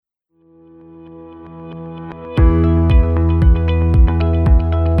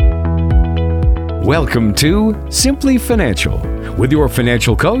Welcome to Simply Financial with your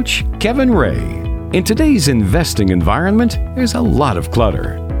financial coach, Kevin Ray. In today's investing environment, there's a lot of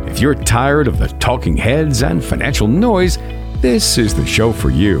clutter. If you're tired of the talking heads and financial noise, this is the show for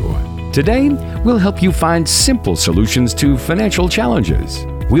you. Today, we'll help you find simple solutions to financial challenges.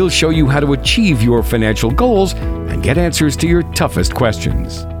 We'll show you how to achieve your financial goals and get answers to your toughest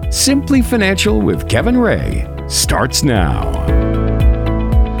questions. Simply Financial with Kevin Ray starts now.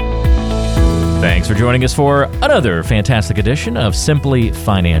 Thanks for joining us for another fantastic edition of Simply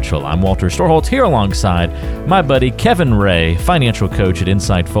Financial. I'm Walter Storholt here alongside my buddy Kevin Ray, financial coach at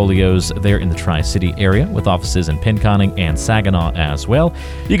Insight Folios there in the Tri-City area with offices in Pinconning and Saginaw as well.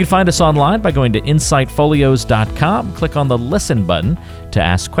 You can find us online by going to insightfolios.com. Click on the listen button to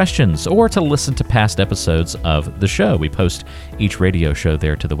ask questions or to listen to past episodes of the show. We post each radio show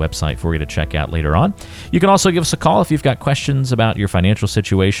there to the website for you to check out later on. You can also give us a call if you've got questions about your financial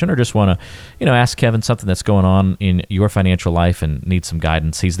situation or just want to, ask Kevin something that's going on in your financial life and need some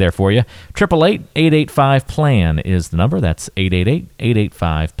guidance. He's there for you. 888-885-PLAN is the number. That's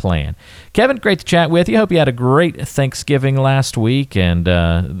 888-885-PLAN. Kevin, great to chat with you. Hope you had a great Thanksgiving last week and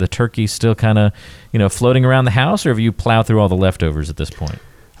the turkey's still kind of, floating around the house, or have you plowed through all the leftovers at this point?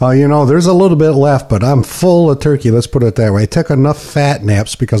 There's a little bit left, but I'm full of turkey. Let's put it that way. I took enough fat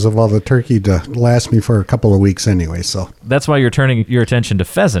naps because of all the turkey to last me for a couple of weeks anyway. So that's why you're turning your attention to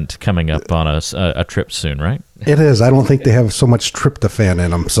pheasant coming up on a trip soon, right? It is. I don't think they have so much tryptophan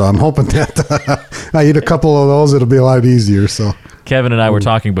in them, so I'm hoping that I eat a couple of those. It'll be a lot easier. So Kevin and I were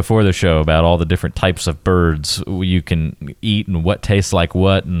talking before the show about all the different types of birds you can eat and what tastes like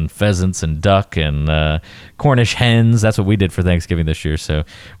what, and pheasants and duck and Cornish hens. That's what we did for Thanksgiving this year, so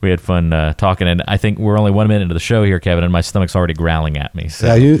we had fun talking. And I think we're only 1 minute into the show here, Kevin, and my stomach's already growling at me. So.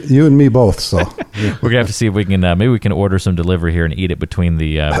 Yeah, you and me both. So yeah. We're gonna have to see if we can maybe we can order some delivery here and eat it between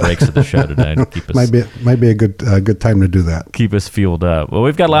the breaks of the show today. To keep us, might be a good time to do that. Keep us fueled up. Well,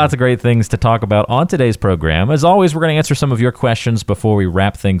 we've got lots of great things to talk about on today's program. As always, we're going to answer some of your questions before we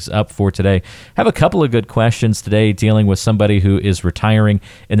wrap things up for today. Have a couple of good questions today dealing with somebody who is retiring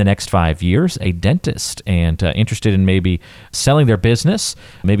in the next 5 years, a dentist, and interested in maybe selling their business,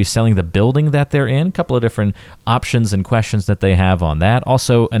 maybe selling the building that they're in. A couple of different options and questions that they have on that.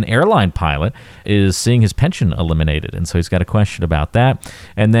 Also, an airline pilot is seeing his pension eliminated, and so he's got a question about that.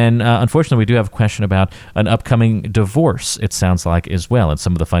 And then, unfortunately, we do have a question about an upcoming divorce, it sounds like, as well, and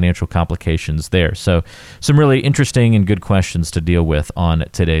some of the financial complications there. So some really interesting and good questions to deal with on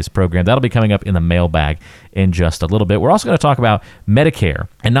today's program. That'll be coming up in the mailbag in just a little bit. We're also going to talk about Medicare,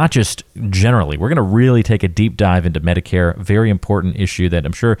 and not just generally. We're going to really take a deep dive into Medicare, very important issue that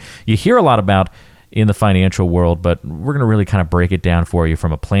I'm sure you hear a lot about in the financial world, but we're going to really kind of break it down for you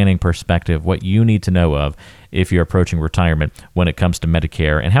from a planning perspective, what you need to know of if you're approaching retirement when it comes to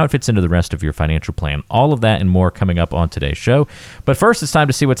Medicare and how it fits into the rest of your financial plan. All of that and more coming up on today's show. But first, it's time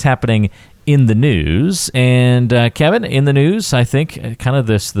to see what's happening in the news. And Kevin, in the news, I think kind of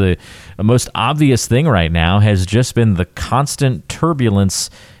the most obvious thing right now has just been the constant turbulence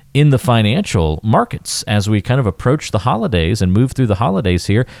in the financial markets as we kind of approach the holidays and move through the holidays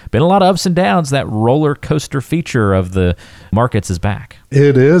here. Been a lot of ups and downs. That roller coaster feature of the markets is back.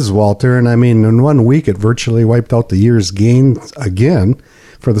 It is, Walter. And I mean, in 1 week, it virtually wiped out the year's gains again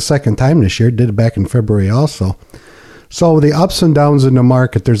for the second time this year. Did it back in February also. So the ups and downs in the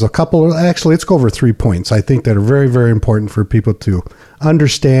market, there's a couple, actually, let's go over 3 points I think that are very, very important for people to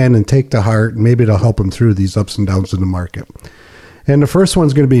understand and take to heart, and maybe it'll help them through these ups and downs in the market. And the first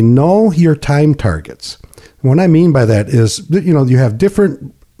one's going to be know your time targets. What I mean by that is, you have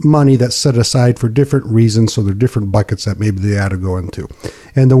different money that's set aside for different reasons, so there are different buckets that maybe they ought to go into.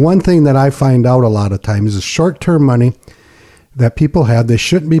 And the one thing that I find out a lot of times is short-term money that people have, they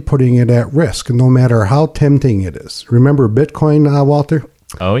shouldn't be putting it at risk, no matter how tempting it is. Remember Bitcoin, Walter?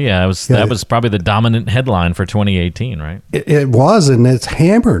 Oh, yeah. That was probably the dominant headline for 2018, right? It was, and it's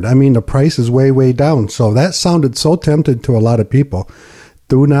hammered. I mean, the price is way, way down. So that sounded so tempting to a lot of people.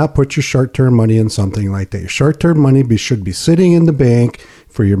 Do not put your short-term money in something like that. Your short-term money should be sitting in the bank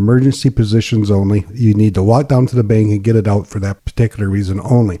for your emergency positions only. You need to walk down to the bank and get it out for that particular reason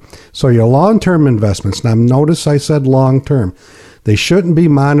only. So your long-term investments, now notice I said long-term, they shouldn't be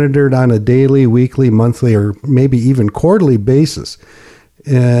monitored on a daily, weekly, monthly, or maybe even quarterly basis.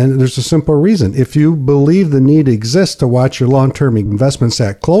 And there's a simple reason. If you believe the need exists to watch your long-term investments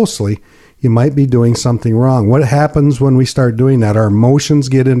that closely, you might be doing something wrong. What happens when we start doing that? Our emotions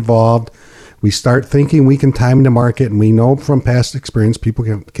get involved. We start thinking we can time the market, and we know from past experience people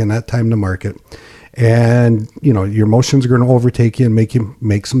cannot time the market. And, your emotions are going to overtake you and make you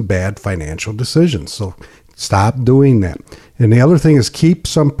make some bad financial decisions. So Stop doing that. And the other thing is keep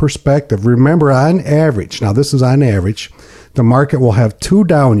some perspective. Remember, on average, now this is on average, the market will have 2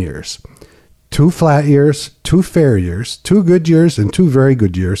 down years, 2 flat years, 2 fair years, 2 good years, and 2 very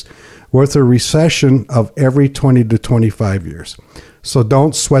good years, with a recession of every 20 to 25 years. So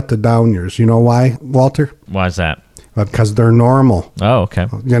don't sweat the down years. You know why, Walter? Why is that? Because they're normal. Oh, okay.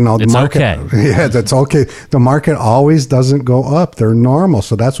 You know, the it's market, okay. Yeah, that's okay. The market always doesn't go up. They're normal.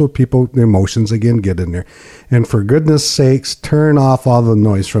 So that's what the emotions again get in there. And for goodness sakes, turn off all the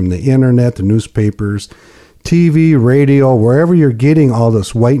noise from the internet, the newspapers, TV, radio, wherever you're getting all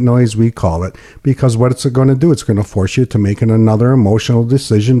this white noise, we call it, because what it's going to do, it's going to force you to make another emotional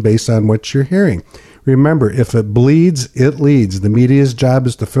decision based on what you're hearing. Remember, if it bleeds, it leads. The media's job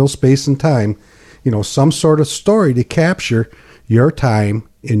is to fill space and time, some sort of story to capture your time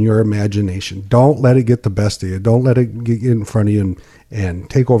in your imagination. Don't let it get the best of you. Don't let it get in front of you and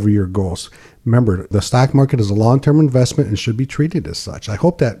take over your goals. Remember, the stock market is a long-term investment and should be treated as such. I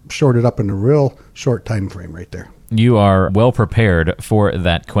hope that shorted up in a real short time frame right there. You are well prepared for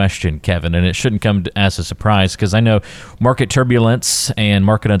that question, Kevin, and it shouldn't come as a surprise because I know market turbulence and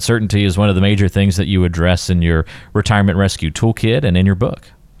market uncertainty is one of the major things that you address in your Retirement Rescue Toolkit and in your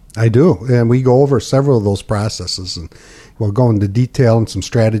book. I do, and we go over several of those processes, and we'll go into detail and some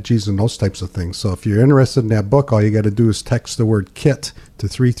strategies and those types of things. So if you're interested in that book, all you got to do is text the word KIT to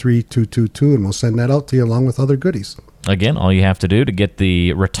 33222, and we'll send that out to you along with other goodies. Again, all you have to do to get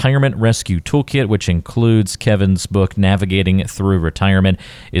the Retirement Rescue Toolkit, which includes Kevin's book, Navigating Through Retirement,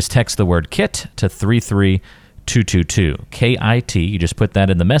 is text the word KIT to 33222, KIT. You just put that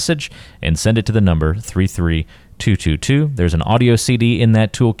in the message and send it to the number 33222. There's an audio CD in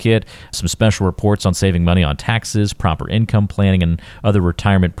that toolkit, some special reports on saving money on taxes, proper income planning, and other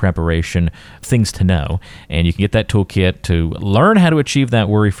retirement preparation, things to know. And you can get that toolkit to learn how to achieve that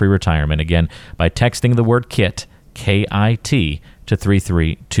worry-free retirement, again, by texting the word KIT, KIT, to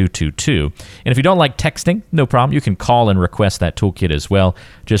 33222. And if you don't like texting, no problem. You can call and request that toolkit as well.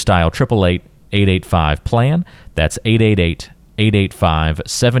 Just dial 888-885-PLAN. That's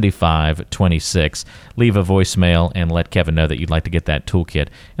 888-885-7526. Leave a voicemail and let Kevin know that you'd like to get that toolkit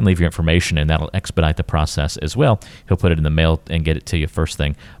and leave your information, and that'll expedite the process as well. He'll put it in the mail and get it to you first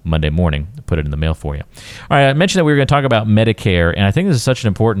thing Monday morning. Put it in the mail for you. All right, I mentioned that we were going to talk about Medicare, and I think this is such an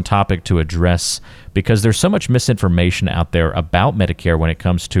important topic to address because there's so much misinformation out there about Medicare when it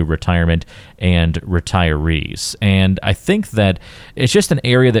comes to retirement and retirees. And I think that it's just an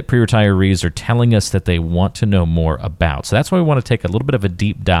area that pre-retirees are telling us that they want to know more about. So that's why we want to take a little bit of a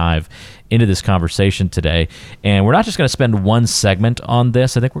deep dive into this conversation today. And we're not just going to spend one segment on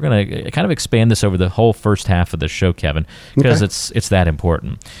this. I think we're going to kind of expand this over the whole first half of the show, Kevin, because it's that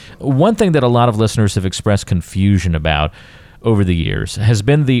important. One thing that a lot of listeners have expressed confusion about over the years has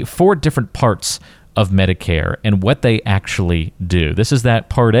been the 4 different parts of Medicare and what they actually do. This is that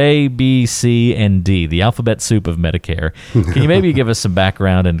Part A, B, C, and D, the alphabet soup of Medicare. Can you maybe give us some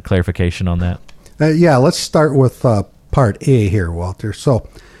background and clarification on that? Yeah, let's start with Part A here, Walter. So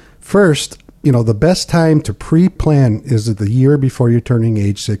first, the best time to pre-plan is the year before you're turning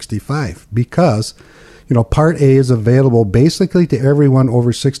age 65 because, Part A is available basically to everyone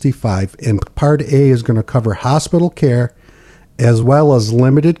over 65, and Part A is going to cover hospital care as well as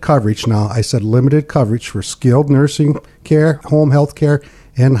limited coverage. Now, I said limited coverage for skilled nursing care, home health care,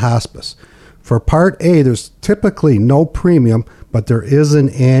 and hospice. For Part A, there's typically no premium, but there is an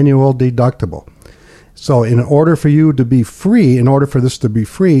annual deductible. So in order for you to be free, in order for this to be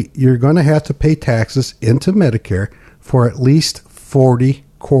free, you're going to have to pay taxes into Medicare for at least 40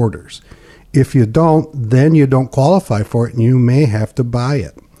 quarters. If you don't, then you don't qualify for it and you may have to buy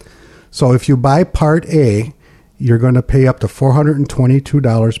it. So if you buy Part A, you're going to pay up to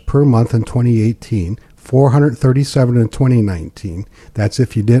 $422 per month in 2018, $437 in 2019. That's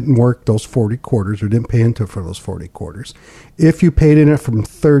if you didn't work those 40 quarters or didn't pay into for those 40 quarters. If you paid in it from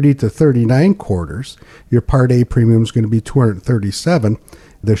 30 to 39 quarters, your Part A premium is going to be $237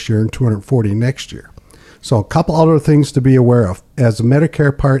 this year and $240 next year. So a couple other things to be aware of. As a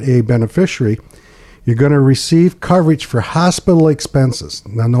Medicare Part A beneficiary, you're going to receive coverage for hospital expenses.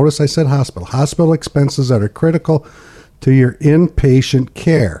 Now, notice I said hospital expenses that are critical to your inpatient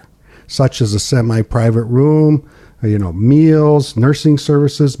care, such as a semi-private room, meals, nursing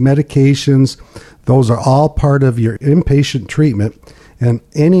services, medications. Those are all part of your inpatient treatment, and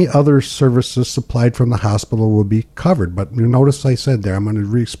any other services supplied from the hospital will be covered. But you notice I said there, I'm going to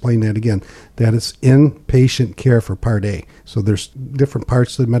re-explain that again, that it's inpatient care for Part A. So there's different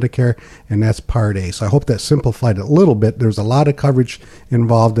parts of Medicare, and that's Part A. So I hope that simplified it a little bit. There's a lot of coverage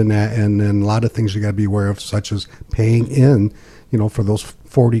involved in that, and then a lot of things you got to be aware of, such as paying in, for those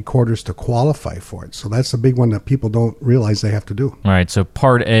 40 quarters to qualify for it. So that's a big one that people don't realize they have to do. All right, so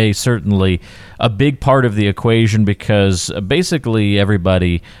Part A, certainly a big part of the equation, because basically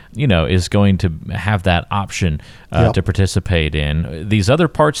everybody, is going to have that option to participate in. These other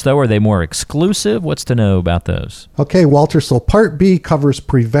parts, though, are they more exclusive? What's to know about those? Okay, Walter, so Part B covers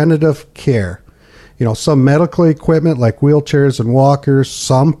preventative care. Some medical equipment like wheelchairs and walkers,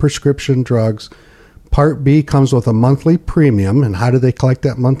 some prescription drugs. Part B comes with a monthly premium. And how do they collect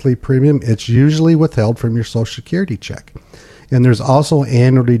that monthly premium? It's usually withheld from your Social Security check. And there's also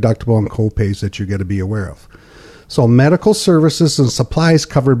annual deductible and copays that you got to be aware of. So medical services and supplies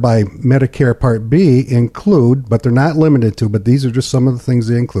covered by Medicare Part B include, but they're not limited to, but these are just some of the things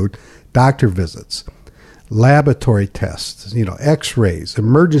they include: doctor visits, laboratory tests, x-rays,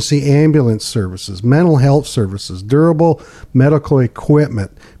 emergency ambulance services, mental health services, durable medical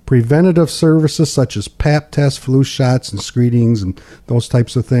equipment, preventative services such as PAP tests, flu shots, and screenings, and those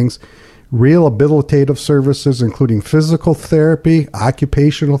types of things, rehabilitative services, including physical therapy,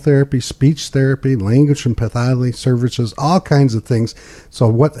 occupational therapy, speech therapy, language and pathology services, all kinds of things. So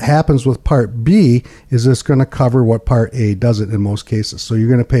what happens with Part B is it's going to cover what Part A doesn't in most cases. So you're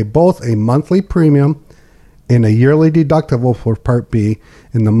going to pay both a monthly premium and a yearly deductible for Part B,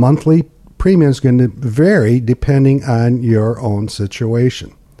 and the monthly premium is going to vary depending on your own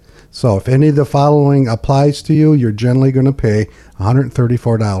situation. So if any of the following applies to you, you're generally going to pay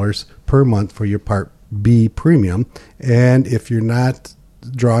 $134 per month for your Part B premium. And if you're not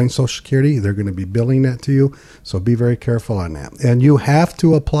drawing Social Security, they're going to be billing that to you. So be very careful on that. And you have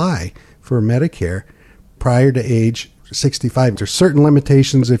to apply for Medicare prior to age 65. There's certain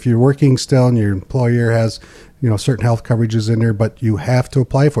limitations if you're working still and your employer has certain health coverages in there, but you have to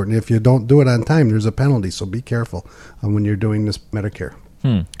apply for it. And if you don't do it on time, there's a penalty. So be careful when you're doing this Medicare.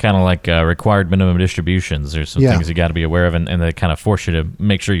 Kind of like required minimum distributions. There's some things you got to be aware of, and they kind of force you to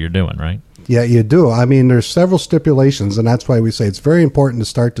make sure you're doing, right? Yeah, you do. I mean, there's several stipulations, and that's why we say it's very important to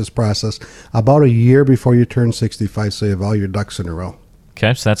start this process about a year before you turn 65, so you have all your ducks in a row.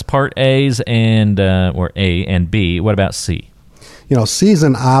 Okay, so that's Part A's and or A and B. What about C? C is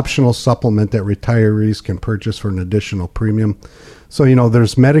an optional supplement that retirees can purchase for an additional premium. So,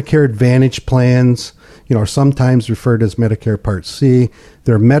 there's Medicare Advantage plans, sometimes referred as Medicare Part C.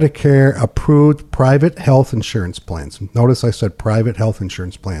 They're Medicare-approved private health insurance plans. Notice I said private health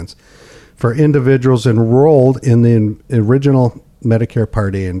insurance plans for individuals enrolled in the original Medicare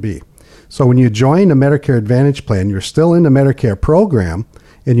Part A and B. So when you join the Medicare Advantage plan, you're still in the Medicare program,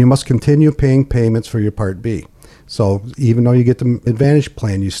 and you must continue paying payments for your Part B. So even though you get the Advantage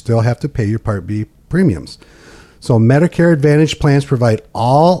plan, you still have to pay your Part B premiums. So Medicare Advantage plans provide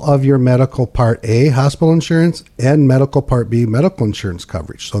all of your medical Part A hospital insurance and medical Part B medical insurance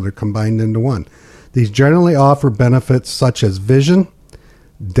coverage. So they're combined into one. These generally offer benefits such as vision,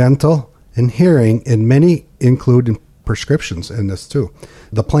 dental, and hearing, and many include prescriptions in this too.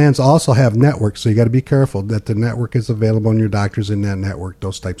 The plans also have networks, so you got to be careful that the network is available and your doctor's in that network,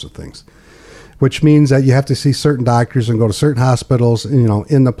 those types of things. Which means that you have to see certain doctors and go to certain hospitals,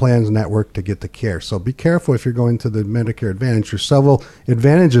 in the plan's network to get the care. So be careful if you're going to the Medicare Advantage. There's several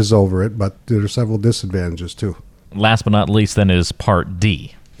advantages over it, but there are several disadvantages too. Last but not least then is Part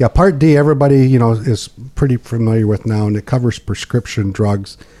D. Yeah, Part D, everybody, is pretty familiar with now, and it covers prescription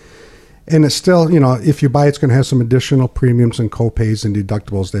drugs. And it's still, if you buy it, it's going to have some additional premiums and copays and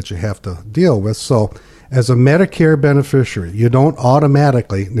deductibles that you have to deal with. So as a Medicare beneficiary, you don't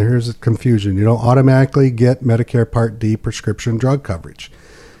automatically, here's the confusion, you don't automatically get Medicare Part D prescription drug coverage.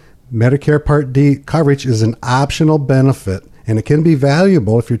 Medicare Part D coverage is an optional benefit, and it can be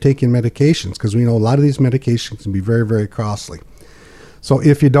valuable if you're taking medications, because we know a lot of these medications can be very, very costly. So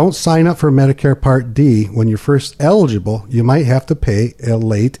if you don't sign up for Medicare Part D when you're first eligible, you might have to pay a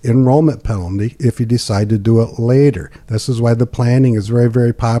late enrollment penalty if you decide to do it later. This is why the planning is very,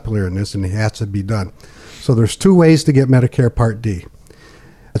 very popular in this, and it has to be done. So there's two ways to get Medicare Part D.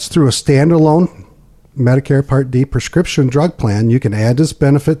 It's through a standalone Medicare Part D prescription drug plan. You can add this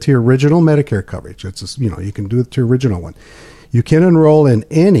benefit to your original Medicare coverage. It's you can do it to your original one. You can enroll in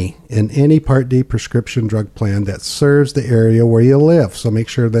any Part D prescription drug plan that serves the area where you live. So make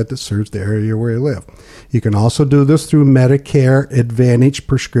sure that it serves the area where you live. You can also do this through Medicare Advantage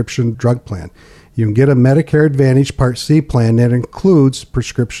prescription drug plan. You can get a Medicare Advantage Part C plan that includes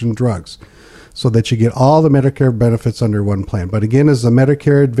prescription drugs, so that you get all the Medicare benefits under one plan. But again, as the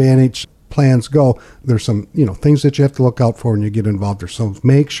Medicare Advantage plans go, there's some things that you have to look out for when you get involved there. So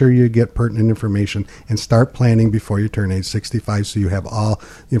make sure you get pertinent information and start planning before you turn age 65, so you have all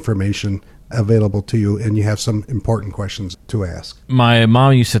the information available to you and you have some important questions to ask. My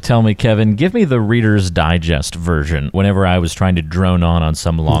mom used to tell me, Kevin, give me the Reader's Digest version whenever I was trying to drone on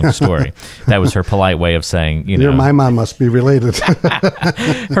some long story. That was her polite way of saying, My mom must be related.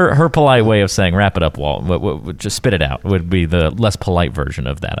 her polite way of saying, wrap it up, Walt. Just spit it out would be the less polite version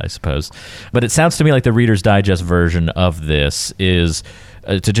of that, I suppose. But it sounds to me like the Reader's Digest version of this is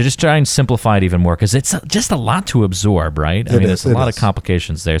to just try and simplify it even more, because it's just a lot to absorb, right? There's a lot of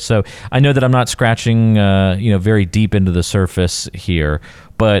complications there. So I know that I'm not scratching, very deep into the surface here,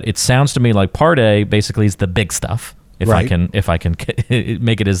 but it sounds to me like part A basically is the big stuff. If I can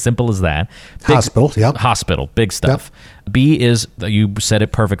make it as simple as that. Hospital, big stuff. Yep. B is, you said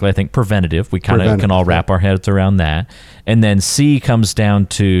it perfectly, I think, preventative. We kind of can all wrap our heads around that. And then C comes down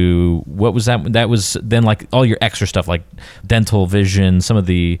to, what was that? That was then like all your extra stuff, like dental, vision, some of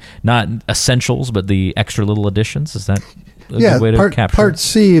the, not essentials, but the extra little additions. Is that a good way to capture? Part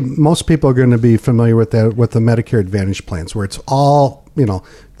C, most people are going to be familiar with that, with the Medicare Advantage plans, where it's all,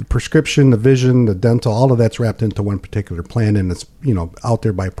 the prescription, the vision, the dental, all of that's wrapped into one particular plan, and it's, out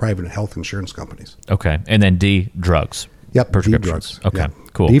there by private health insurance companies. Okay. And then D, drugs. Yep. Prescriptions. D, drugs. Okay. Yep.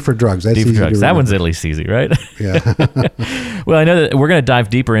 Cool. D for drugs. That's D for easy drugs. to That remember. one's at least easy, right? Yeah. Well, I know that we're going to dive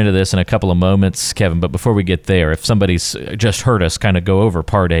deeper into this in a couple of moments, Kevin, but before we get there, if somebody's just heard us kind of go over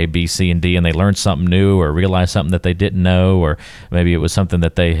part A, B, C, and D, and they learned something new or realized something that they didn't know, or maybe it was something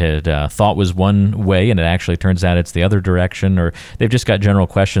that they had thought was one way and it actually turns out it's the other direction, or they've just got general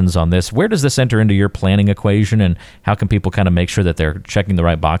questions on this, where does this enter into your planning equation, and how can people kind of make sure that they're checking the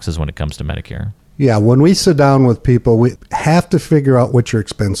right boxes when it comes to Medicare? Yeah, when we sit down with people, we have to figure out what your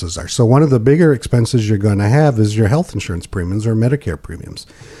expenses are. So one of the bigger expenses you're going to have is your health insurance premiums or Medicare premiums.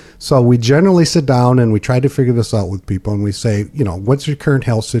 So we generally sit down and we try to figure this out with people, and we say, what's your current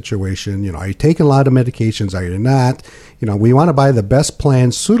health situation? Are you taking a lot of medications? Are you not? We want to buy the best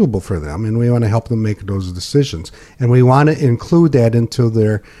plan suitable for them, and we want to help them make those decisions. And we want to include that into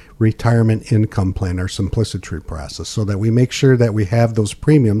their retirement income plan, our simplicity process, so that we make sure that we have those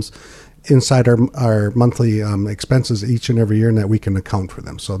premiums inside our monthly expenses each and every year, and that we can account for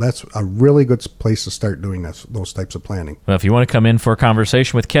them. So that's a really good place to start doing those types of planning. Well, if you want to come in for a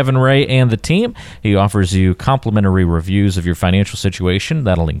conversation with Kevin Ray and the team, he offers you complimentary reviews of your financial situation.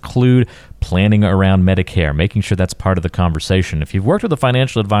 That'll include planning around Medicare, making sure that's part of the conversation. If you've worked with a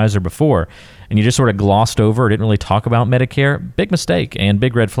financial advisor before and you just sort of glossed over or didn't really talk about Medicare, big mistake and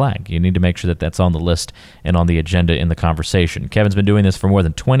big red flag. You need to make sure that that's on the list and on the agenda in the conversation. Kevin's been doing this for more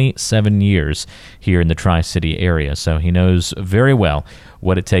than 27 years here in the Tri-City area, so he knows very well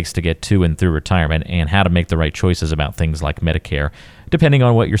what it takes to get to and through retirement and how to make the right choices about things like Medicare, depending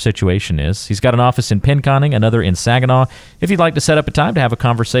on what your situation is. He's got an office in Pinconning, another in Saginaw. If you'd like to set up a time to have a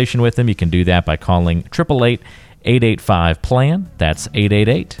conversation with him, you can do that by calling 888-885-PLAN. That's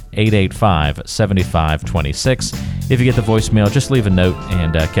 888-885-7526. If you get the voicemail, just leave a note,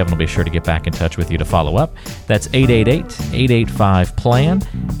 and Kevin will be sure to get back in touch with you to follow up. That's 888-885-PLAN,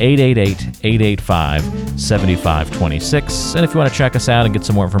 888-885-7526. And if you want to check us out and get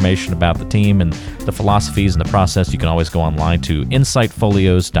some more information about the team and the philosophies and the process, you can always go online to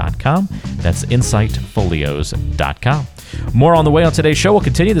insightfolios.com. That's insightfolios.com. More on the way on today's show. We'll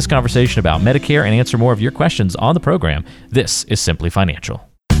continue this conversation about Medicare and answer more of your questions on the program. This is Simply Financial.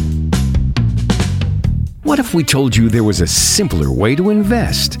 What if we told you there was a simpler way to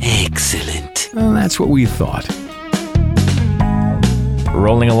invest? Excellent. Well, that's what we thought.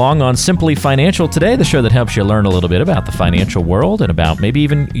 Rolling along on Simply Financial today, the show that helps you learn a little bit about the financial world and about maybe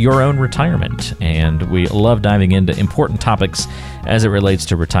even your own retirement. And we love diving into important topics as it relates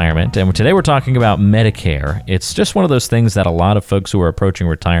to retirement. And today we're talking about Medicare. It's just one of those things that a lot of folks who are approaching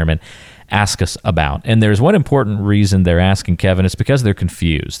retirement ask us about. And there's one important reason they're asking, Kevin. It's because they're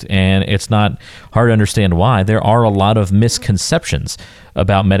confused. And it's not hard to understand why. There are a lot of misconceptions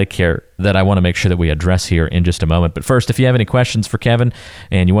about Medicare that I want to make sure that we address here in just a moment. But first, if you have any questions for Kevin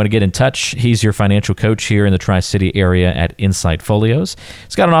and you want to get in touch, he's your financial coach here in the Tri-City area at Insight Folios.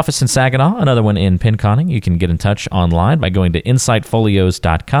 He's got an office in Saginaw, another one in Pinconning. You can get in touch online by going to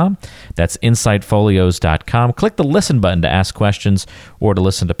insightfolios.com. That's insightfolios.com. Click the listen button to ask questions or to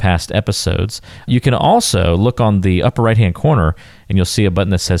listen to past episodes. You can also look on the upper right-hand corner and you'll see a button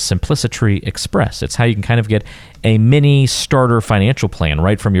that says Simplicity Express. It's how you can kind of get a mini starter financial plan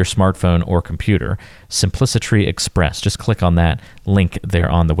right from your smartphone or computer. Simplicity Express. Just click on that link there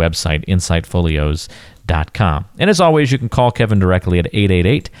on the website, insightfolios.com. And as always, you can call Kevin directly at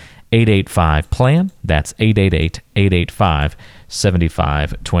 888-885-PLAN. That's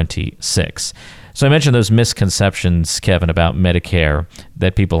 888-885-7526. So I mentioned those misconceptions, Kevin, about Medicare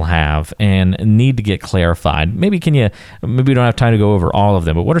that people have and need to get clarified. Maybe we don't have time to go over all of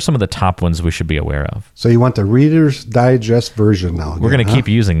them, but what are some of the top ones we should be aware of? So you want the Reader's Digest version now? We're going to keep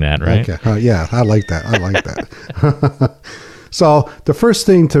using that, right? Okay. Yeah, I like that. So the first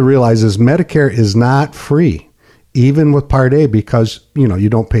thing to realize is Medicare is not free, even with Part A, because, you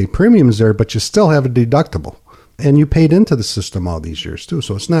don't pay premiums there, but you still have a deductible. And you paid into the system all these years too,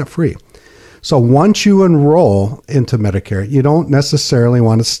 so it's not free. So once you enroll into Medicare, you don't necessarily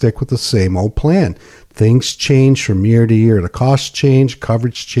want to stick with the same old plan. Things change from year to year. The costs change,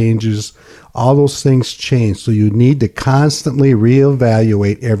 coverage changes, all those things change. So you need to constantly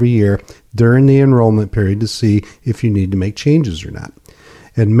reevaluate every year during the enrollment period to see if you need to make changes or not.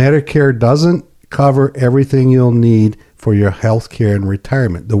 And Medicare doesn't cover everything you'll need for your health care and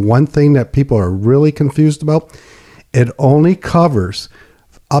retirement. The one thing that people are really confused about, it only covers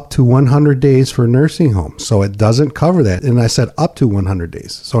up to 100 days for a nursing home. So it doesn't cover that. And I said up to 100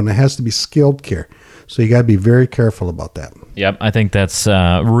 days. So and it has to be skilled care. So you got to be very careful about that. Yep, I think that's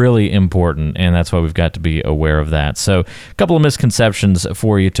really important, and that's why we've got to be aware of that. So a couple of misconceptions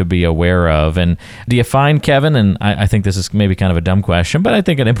for you to be aware of. And do you find, Kevin, and I think this is maybe kind of a dumb question, but I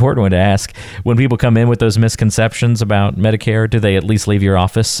think an important one to ask, when people come in with those misconceptions about Medicare, do they at least leave your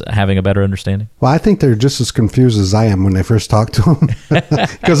office having a better understanding? Well, I think they're just as confused as I am when they first talk to them.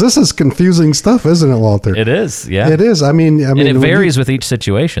 Because this is confusing stuff, isn't it, Walter? It is, yeah. It is. I mean, and it varies with each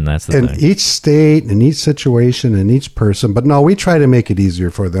situation, that's the thing. In each state, in each situation, in each person. But no, we try to make it easier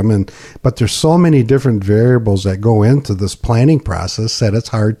for them. But there's so many different variables that go into this planning process that it's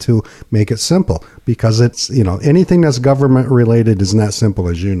hard to make it simple, because it's, anything that's government related is not simple,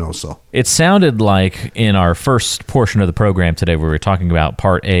 as you know. So it sounded like in our first portion of the program today, where we were talking about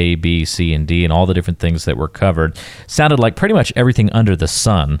Part A, B, C, and D, and all the different things that were covered, sounded like pretty much everything under the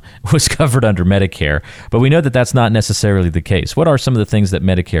sun was covered under Medicare. But we know that that's not necessarily the case. What are some of the things that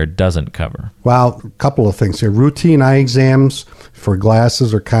Medicare doesn't cover? Well, a couple of things here. Routine eye exams for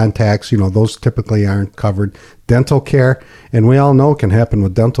glasses or contacts, those typically aren't covered. Dental care, and we all know it can happen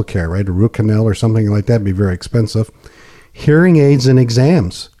with dental care, right? A root canal or something like that would be very expensive. Hearing aids and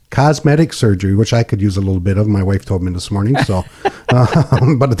exams. Cosmetic surgery, which I could use a little bit of. My wife told me this morning, so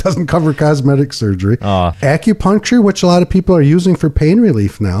but it doesn't cover cosmetic surgery. Acupuncture, which a lot of people are using for pain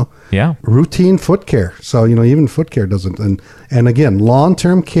relief now. Yeah. Routine foot care. So, even foot care doesn't. And again,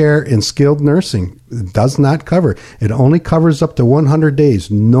 long-term care and skilled nursing does not cover. It only covers up to 100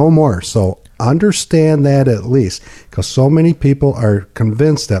 days, no more. So understand that at least, because so many people are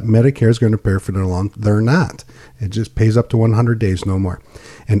convinced that Medicare is going to pay for their loan. They're not. It just pays up to 100 days, no more.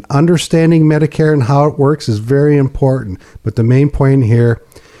 And understanding Medicare and how it works is very important. But the main point here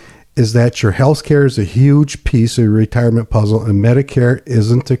is that your health care is a huge piece of your retirement puzzle, and Medicare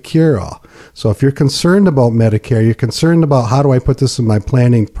isn't a cure-all. So if you're concerned about Medicare, you're concerned about how do I put this in my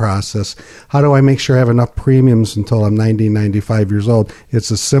planning process, how do I make sure I have enough premiums until I'm 90, 95 years old,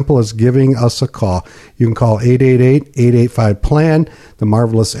 it's as simple as giving us a call. You can call 888-885-PLAN. The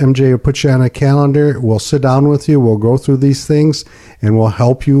marvelous MJ will put you on a calendar. We'll sit down with you. We'll go through these things, and we'll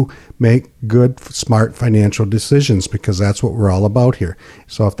help you make good, smart financial decisions, because that's what we're all about here.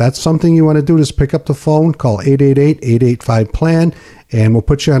 So if that's something you want to do, just pick up the phone, call 888-885-PLAN, and we'll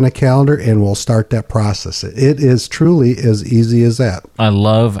put you on a calendar and we'll start that process. It is truly as easy as that. I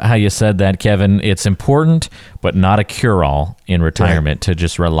love how you said that, Kevin. It's important, but not a cure-all in retirement to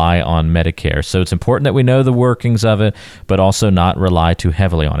just rely on Medicare. So it's important that we know the workings of it, but also not rely too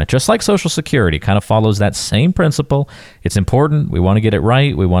heavily on it. Just like Social Security kind of follows that same principle. It's important. We want to get it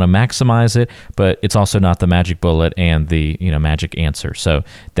right. We want to maximize it, but it's also not the magic bullet and the magic answer. So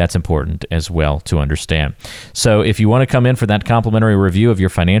that's important as well to understand. So if you want to come in for that complimentary review of your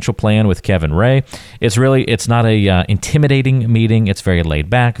financial plan with Kevin Ray, it's not a intimidating meeting. It's very laid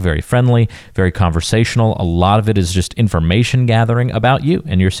back, very friendly, very conversational. A lot of it is just information gathering about you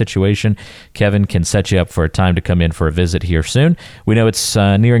and your situation. Kevin can set you up for a time to come in for a visit here soon. We know it's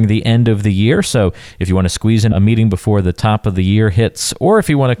nearing the end of the year, so if you want to squeeze in a meeting before the top of the year hits, or if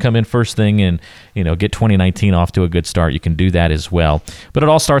you want to come in first thing and get 2019 off to a good start, you can do that as well. But it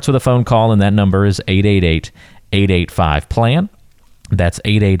all starts with a phone call, and that number is 888-885-PLAN. That's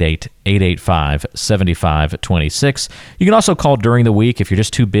 888-885-7526. You can also call during the week if you're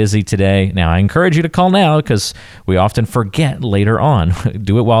just too busy today. Now, I encourage you to call now because we often forget later on.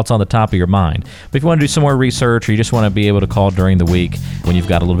 Do it while it's on the top of your mind. But if you want to do some more research, or you just want to be able to call during the week when you've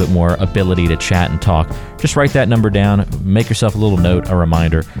got a little bit more ability to chat and talk, just write that number down. Make yourself a little note, a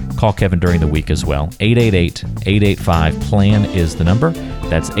reminder. Call Kevin during the week as well. 888-885-PLAN is the number.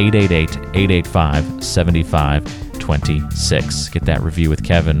 That's 888-885-7526. Get that review with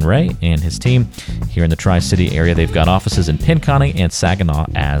Kevin Ray Ray and his team here in the Tri-City area. They've got offices in Pinconning and Saginaw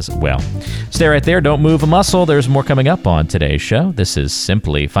as well. Stay right there. Don't move a muscle. There's more coming up on today's show. This is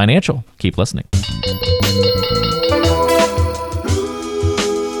Simply Financial. Keep listening.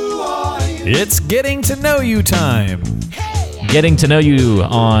 It's getting to know you time. Getting to know you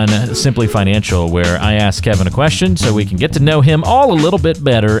on Simply Financial, where I ask Kevin a question so we can get to know him all a little bit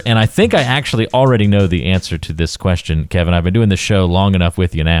better. And I think I actually already know the answer to this question, Kevin. I've been doing this show long enough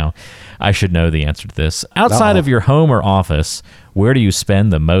with you now. I should know the answer to this. Outside of your home or office, where do you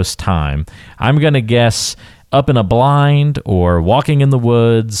spend the most time? I'm going to guess up in a blind or walking in the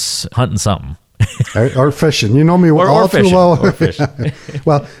woods, hunting something. Or fishing. You know me all too well. Or fishing.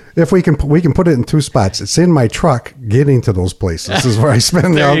 Well, if we can put it in two spots. It's in my truck getting to those places. This is where I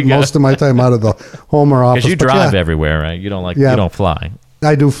spend most of my time out of the home or office. Because you drive everywhere, right? You don't fly.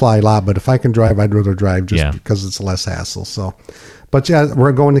 I do fly a lot, but if I can drive, I'd rather drive just because it's less hassle. So, but yeah,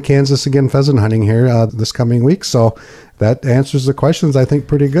 we're going to Kansas again pheasant hunting here this coming week. So that answers the questions, I think,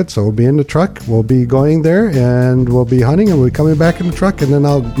 pretty good. So we'll be in the truck. We'll be going there, and we'll be hunting, and we'll be coming back in the truck, and then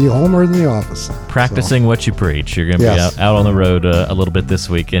I'll be home or in the office. Practicing what you preach. You're going to be out on the road a little bit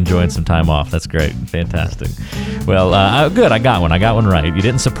this week, enjoying some time off. That's great. Fantastic. Well, good. I got one. I got one right. You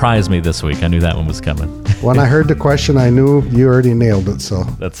didn't surprise me this week. I knew that one was coming. When I heard the question, I knew you already nailed it. So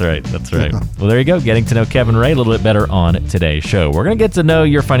That's right. Well, there you go. Getting to know Kevin Ray a little bit better on today's show. We're going to get to know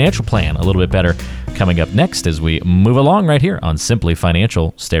your financial plan a little bit better coming up next as we move along right here on Simply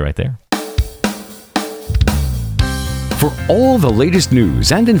Financial. Stay right there. For all the latest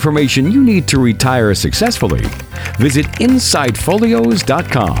news and information you need to retire successfully, visit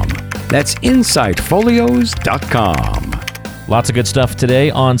InsightFolios.com. That's InsightFolios.com. Lots of good stuff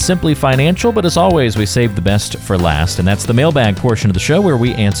today on Simply Financial, but as always, we save the best for last, and that's the mailbag portion of the show where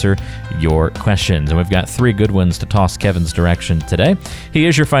we answer your questions. And we've got 3 good ones to toss Kevin's direction today. He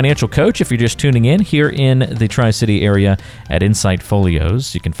is your financial coach if you're just tuning in here in the Tri-City area at Insight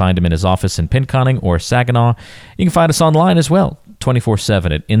Folios. You can find him in his office in Pinconning or Saginaw. You can find us online as well,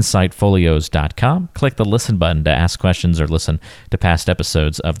 24/7 at InsightFolios.com. Click the listen button to ask questions or listen to past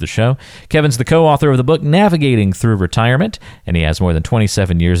episodes of the show. Kevin's the co-author of the book Navigating Through Retirement, and he has more than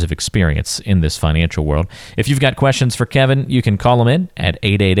 27 years of experience in this financial world. If you've got questions for Kevin, you can call him in at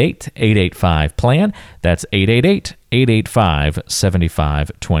 888-885-PLAN. That's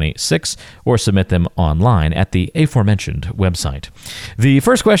 888-885-7526, or submit them online at the aforementioned website. The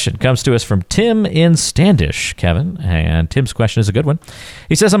first question comes to us from Tim in Standish, Kevin, and Tim's question is a good one.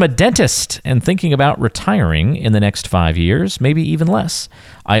 He says, I'm a dentist and thinking about retiring in the next 5 years, maybe even less.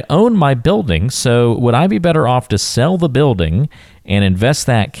 I own my building, so would I be better off to sell the building and invest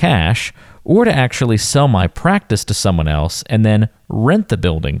that cash, or to actually sell my practice to someone else and then rent the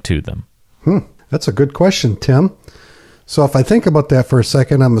building to them? That's a good question, Tim. So if I think about that for a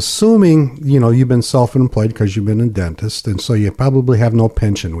second, I'm assuming, you've been self-employed because you've been a dentist, and so you probably have no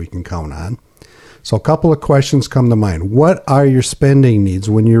pension we can count on. So a couple of questions come to mind. What are your spending needs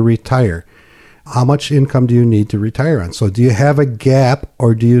when you retire? How much income do you need to retire on? So do you have a gap,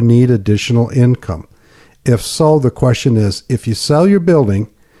 or do you need additional income? If so, the question is, if you sell your building,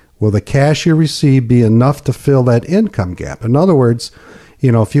 will the cash you receive be enough to fill that income gap? In other words,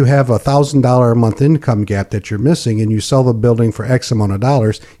 if you have $1,000 a month income gap that you're missing and you sell the building for X amount of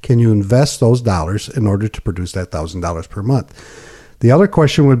dollars, can you invest those dollars in order to produce that $1,000 per month? The other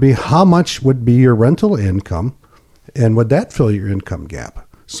question would be, how much would be your rental income, and would that fill your income gap?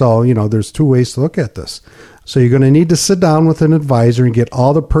 So, there's 2 ways to look at this. So you're going to need to sit down with an advisor and get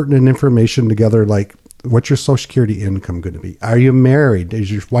all the pertinent information together, like what's your Social Security income going to be? Are you married?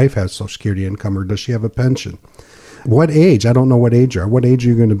 Does your wife have Social Security income, or does she have a pension? What age? I don't know what age you are. What age are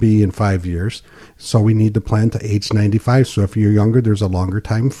you going to be in 5 years? So we need to plan to age 95. So if you're younger, there's a longer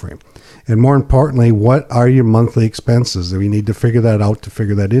time frame. And more importantly, what are your monthly expenses? We need to figure that out to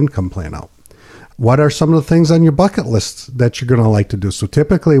figure that income plan out. What are some of the things on your bucket list that you're going to like to do? So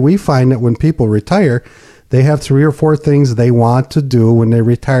typically we find that when people retire, they have 3 or 4 things they want to do when they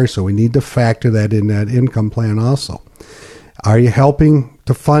retire. So we need to factor that in that income plan also. Are you helping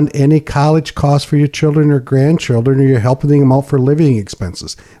to fund any college costs for your children or grandchildren, or you're helping them out for living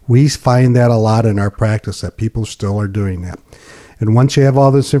expenses? We find that a lot in our practice, that people still are doing that. And once you have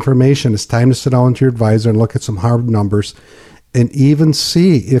all this information, it's time to sit down with your advisor and look at some hard numbers and even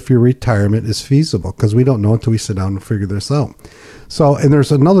see if your retirement is feasible, because we don't know until we sit down and figure this out. So, and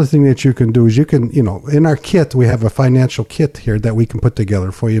there's another thing that you can do is you can, in our kit, we have a financial kit here that we can put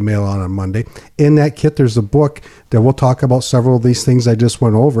together for you, mail out on Monday. In that kit, there's a book that will talk about several of these things I just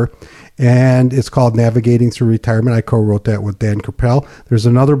went over. And it's called Navigating Through Retirement. I co-wrote that with Dan Capel. There's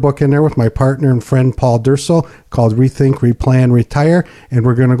another book in there with my partner and friend Paul Durso called Rethink, Replan, Retire. And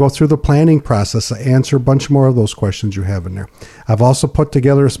we're going to go through the planning process to answer a bunch more of those questions you have in there. I've also put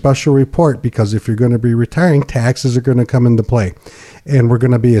together a special report because if you're going to be retiring, taxes are going to come into play. And we're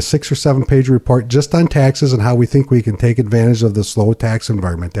going to be a 6 or 7 page report just on taxes and how we think we can take advantage of the slow tax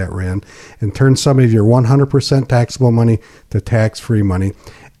environment that we're in and turn some of your 100% taxable money to tax-free money.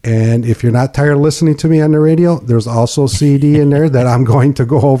 And if you're not tired of listening to me on the radio, there's also a CD in there that I'm going to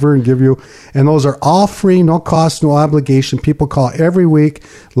go over and give you. And those are all free, no cost, no obligation. People call every week,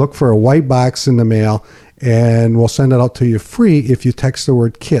 look for a white box in the mail, and we'll send it out to you free if you text the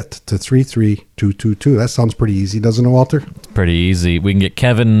word KIT to 33222. That sounds pretty easy, doesn't it, Walter? It's pretty easy. We can get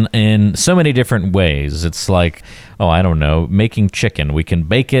Kevin in so many different ways. It's like, I don't know, making chicken. We can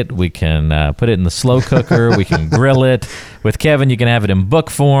bake it. We can put it in the slow cooker. We can grill it. With Kevin, you can have it in book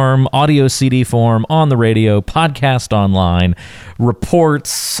form, audio CD form, on the radio, podcast online,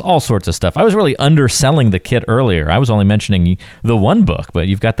 reports, all sorts of stuff. I was really underselling the kit earlier. I was only mentioning the one book, but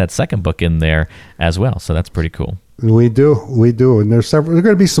you've got that second book in there as well. So that's pretty cool. We do, and there's going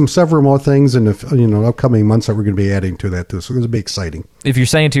to be several more things in the upcoming months that we're going to be adding to that too. So it's going to be exciting. If you're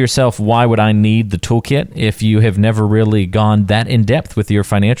saying to yourself, why would I need the toolkit if you have never really gone that in depth with your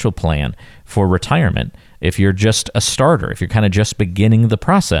financial plan for retirement? If you're just a starter, if you're kind of just beginning the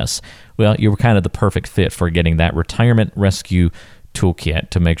process, well, you're kind of the perfect fit for getting that retirement rescue toolkit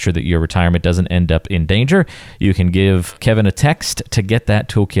to make sure that your retirement doesn't end up in danger. You can give Kevin a text to get that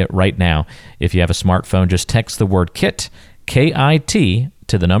toolkit right now. If you have a smartphone, just text the word KIT, K-I-T,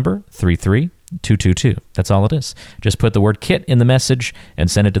 to the number 33222. That's all it is. Just put the word KIT in the message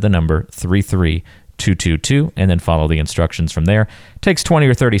and send it to the number 33222, and then follow the instructions from there. Takes 20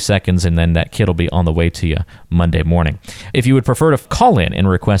 or 30 seconds, and then that kit will be on the way to you Monday morning. If you would prefer to call in and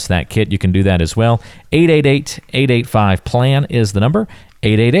request that kit, you can do that as well. 888-885-PLAN is the number.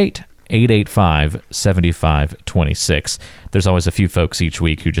 888-885-7526. There's always a few folks each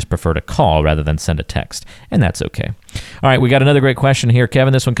week who just prefer to call rather than send a text, and that's okay. All right, we got another great question here,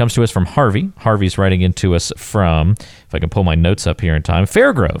 Kevin. This one comes to us from Harvey. Harvey's writing into us from, if I can pull my notes up here in time,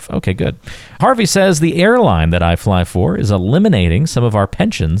 Fairgrove. Okay, good. Harvey says, the airline that I fly for is eliminating some of our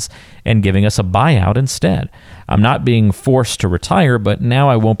pensions and giving us a buyout instead. I'm not being forced to retire, but now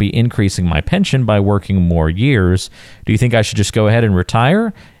I won't be increasing my pension by working more years. Do you think I should just go ahead and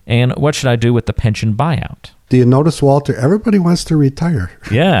retire? And what should I do with the pension buyout? Do you notice, Walter, everybody wants to retire?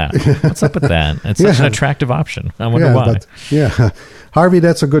 Yeah. What's up with that? It's such an attractive option. I wonder why. Harvey,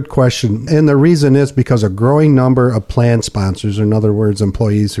 that's a good question. And the reason is because a growing number of plan sponsors, or in other words,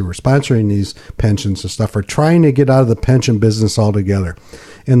 employees who are sponsoring these pensions and stuff, are trying to get out of the pension business altogether.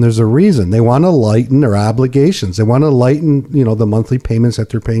 And there's a reason. They want to lighten their obligations. They want to lighten, the monthly payments that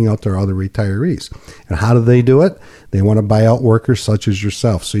they're paying out to other retirees. And how do they do it? They want to buy out workers such as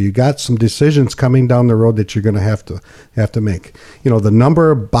yourself. So you got some decisions coming down the road that you're going to have to make. The number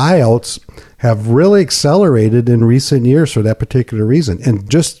of buyouts have really accelerated in recent years for that particular reason. And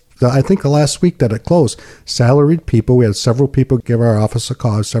just I think the last week that it closed, salaried people, we had several people give our office a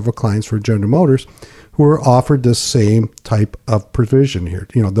call, several clients for General Motors, who are offered the same type of provision here,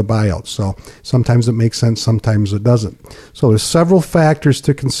 the buyout. So sometimes it makes sense, sometimes it doesn't. So there's several factors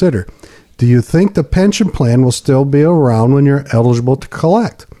to consider. Do you think the pension plan will still be around when you're eligible to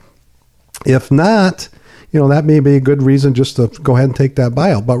collect? If not, that may be a good reason just to go ahead and take that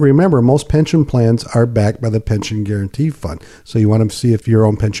buyout. But remember, most pension plans are backed by the Pension Guarantee Fund. So you want to see if your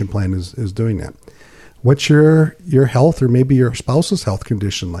own pension plan is doing that. What's your health or maybe your spouse's health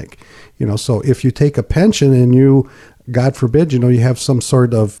condition like? So if you take a pension and you, God forbid, you have some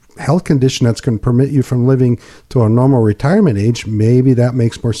sort of health condition that's going to permit you from living to a normal retirement age, maybe that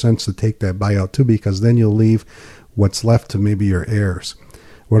makes more sense to take that buyout too, because then you'll leave what's left to maybe your heirs.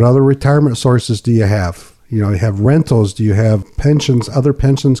 What other retirement sources do you have? You have rentals. Do you have pensions, other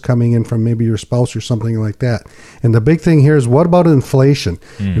pensions coming in from maybe your spouse or something like that? And the big thing here is, what about inflation?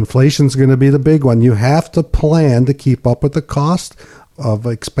 Inflation's going to be the big one. You have to plan to keep up with the cost of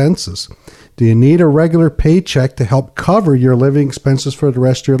expenses. Do you need a regular paycheck to help cover your living expenses for the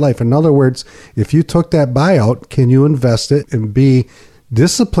rest of your life? In other words, if you took that buyout, can you invest it and be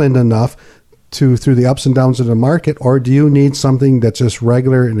disciplined enough through the ups and downs of the market, or do you need something that's just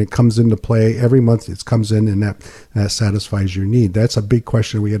regular and it comes into play every month? It comes in and that satisfies your need. That's a big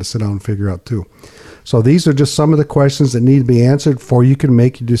question we got to sit down and figure out too. So these are just some of the questions that need to be answered before you can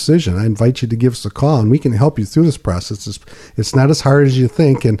make your decision. I invite you to give us a call, and we can help you through this process. It's not as hard as you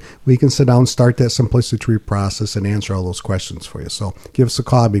think, and we can sit down and start that Simplicity Tree process and answer all those questions for you. So give us a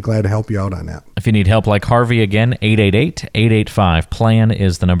call. I'd be glad to help you out on that. If you need help like Harvey, again, 888-885-PLAN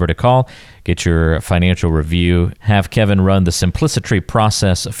is the number to call. Get your financial review. Have Kevin run the Simplicity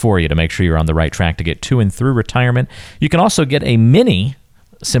process for you to make sure you're on the right track to get to and through retirement. You can also get a mini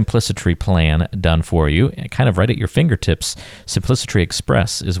Simplicity plan done for you, kind of right at your fingertips. Simplicity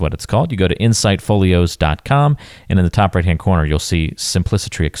Express is what it's called. You go to insightfolios.com, and in the top right-hand corner, you'll see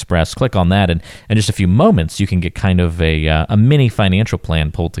Simplicity Express. Click on that, and in just a few moments, you can get kind of a mini financial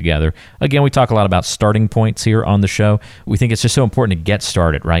plan pulled together. Again, we talk a lot about starting points here on the show. We think it's just so important to get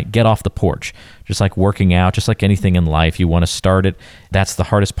started, right? Get off the porch. Just like working out, just like anything in life, you want to start it. That's the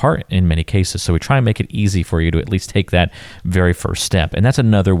hardest part in many cases. So we try and make it easy for you to at least take that very first step. And that's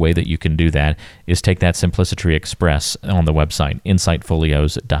another way that you can do that, is take that Simplicity Express on the website,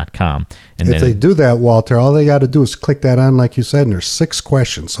 insightfolios.com. And if they do that, Walter, all they got to do is click that on, like you said, and there's 6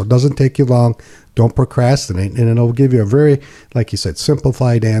 questions. So it doesn't take you long. Don't procrastinate, and it'll give you a very, like you said,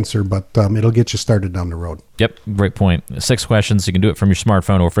 simplified answer, but it'll get you started down the road. Yep, great point. 6 questions. You can do it from your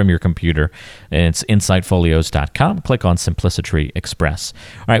smartphone or from your computer, and it's insightfolios.com. Click on Simplicity Express.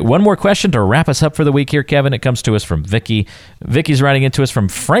 All right, one more question to wrap us up for the week here, Kevin. It comes to us from Vicky. Vicky's writing into us from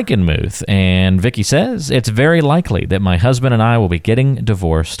Frankenmuth, and Vicky says, it's very likely that my husband and I will be getting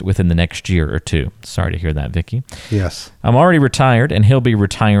divorced within the next year or 2. Sorry to hear that, Vicky. Yes. I'm already retired, and he'll be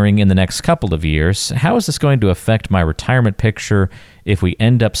retiring in the next couple of years. How is this going to affect my retirement picture if we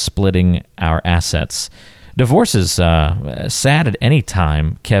end up splitting our assets? Divorce is sad at any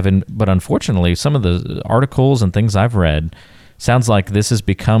time, Kevin, but unfortunately, some of the articles and things I've read sounds like this is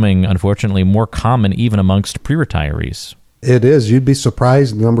becoming, unfortunately, more common even amongst pre-retirees. It is. You'd be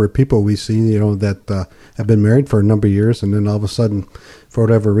surprised the number of people we see, that have been married for a number of years, and then all of a sudden, for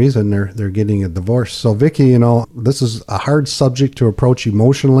whatever reason, they're getting a divorce. So, Vicky, this is a hard subject to approach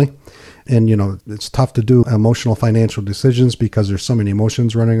emotionally. And, it's tough to do emotional financial decisions because there's so many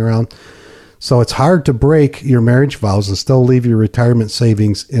emotions running around. So it's hard to break your marriage vows and still leave your retirement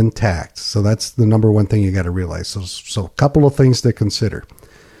savings intact. So that's the number one thing you got to realize. So a couple of things to consider.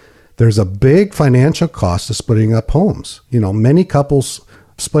 There's a big financial cost to splitting up homes. Many couples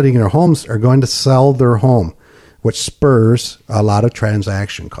splitting their homes are going to sell their home, which spurs a lot of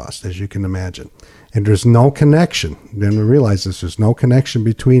transaction costs, as you can imagine. And there's no connection. Then we realize there's no connection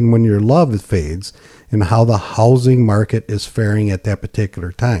between when your love fades and how the housing market is faring at that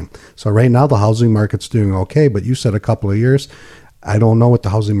particular time. So right now the housing market's doing okay, but you said a couple of years. I don't know what the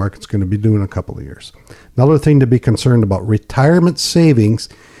housing market's going to be doing in a couple of years. Another thing to be concerned about, retirement savings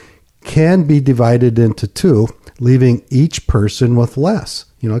can be divided into 2, leaving each person with less.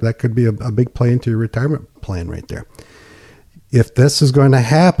 That could be a big play into your retirement plan right there. If this is going to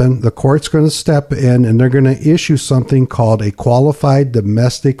happen, the court's going to step in and they're going to issue something called a qualified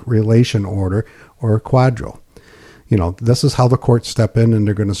domestic relation order, or a QDRO. This is how the courts step in, and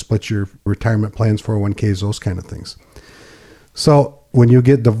they're going to split your retirement plans, 401ks, those kind of things. So when you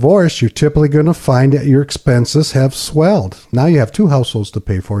get divorced, you're typically going to find that your expenses have swelled. Now you have 2 households to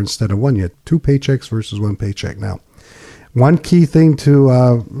pay for instead of 1. You have 2 paychecks versus 1 paycheck now. One key thing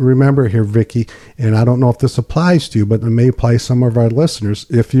to remember here, Vicky, and I don't know if this applies to you, but it may apply to some of our listeners.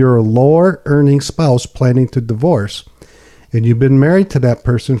 If you're a lower earning spouse planning to divorce and you've been married to that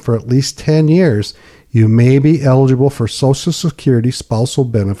person for at least 10 years, you may be eligible for Social Security spousal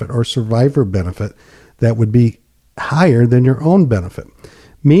benefit or survivor benefit that would be higher than your own benefit,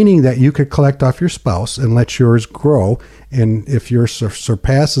 meaning that you could collect off your spouse and let yours grow. And if yours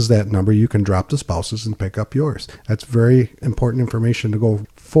surpasses that number, you can drop the spouse's and pick up yours. That's very important information to go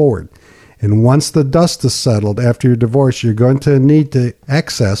forward. And once the dust is settled after your divorce, you're going to need to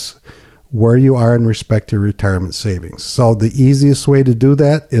access where you are in respect to retirement savings. So the easiest way to do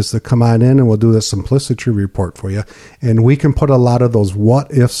that is to come on in and we'll do the Simplicity report for you. And we can put a lot of those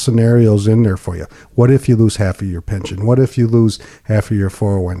what-if scenarios in there for you. What if you lose half of your pension? What if you lose half of your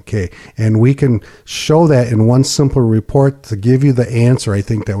 401k? And we can show that in one simple report to give you the answer, I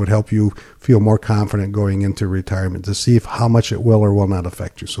think, that would help you feel more confident going into retirement to see how much it will or will not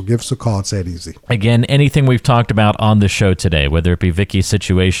affect you. So give us a call. It's that easy. Again, anything we've talked about on the show today, whether it be Vicky's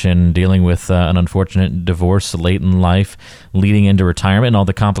situation, dealing dealing with an unfortunate divorce late in life, leading into retirement, and all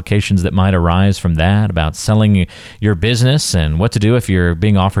the complications that might arise from that, about selling your business and what to do if you're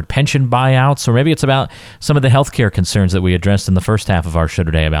being offered pension buyouts, or maybe it's about some of the healthcare concerns that we addressed in the first half of our show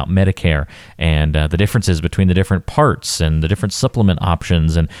today about Medicare and the differences between the different parts and the different supplement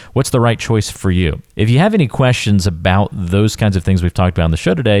options and what's the right choice for you. If you have any questions about those kinds of things we've talked about on the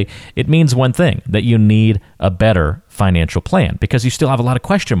show today, it means one thing, that you need a better financial plan, because you still have a lot of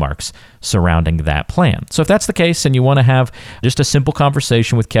question marks surrounding that plan. So if that's the case and you want to have just a simple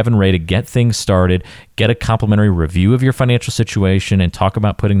conversation with Kevin Ray to get things started, get a complimentary review of your financial situation, and talk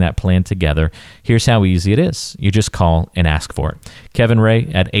about putting that plan together, here's how easy it is. You just call and ask for it. Kevin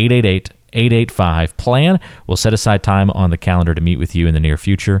Ray at 888-885-PLAN. We'll set aside time on the calendar to meet with you in the near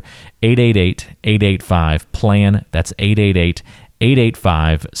future. 888-885-PLAN. That's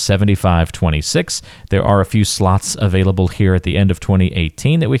 888-885-7526. There are a few slots available here at the end of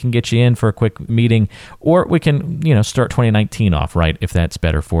 2018 that we can get you in for a quick meeting, or we can, start 2019 off right if that's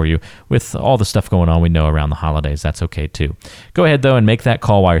better for you. With all the stuff going on we know around the holidays, that's okay too. Go ahead though and make that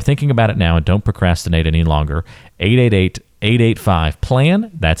call while you're thinking about it now, and don't procrastinate any longer.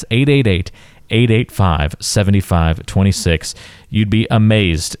 888-885-PLAN. That's 888-885-7526. You'd be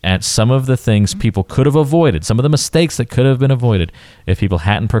amazed at some of the things people could have avoided, some of the mistakes that could have been avoided if people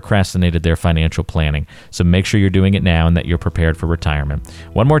hadn't procrastinated their financial planning. So make sure you're doing it now and that you're prepared for retirement.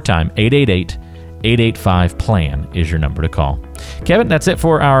 One more time, 888-885-PLAN is your number to call. Kevin, that's it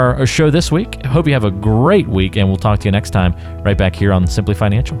for our show this week. I hope you have a great week, and we'll talk to you next time right back here on Simply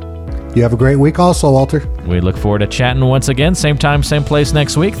Financial. You have a great week also, Walter. We look forward to chatting once again, same time, same place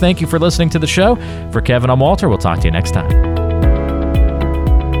next week. Thank you for listening to the show. For Kevin, I'm Walter. We'll talk to you next time.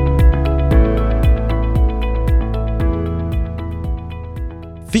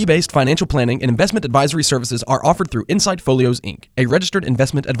 Fee-based financial planning and investment advisory services are offered through Insight Folios, Inc., a registered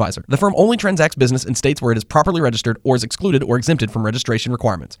investment advisor. The firm only transacts business in states where it is properly registered or is excluded or exempted from registration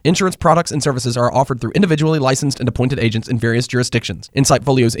requirements. Insurance products and services are offered through individually licensed and appointed agents in various jurisdictions. Insight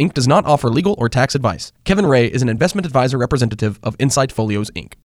Folios, Inc. does not offer legal or tax advice. Kevin Ray is an investment advisor representative of Insight Folios, Inc.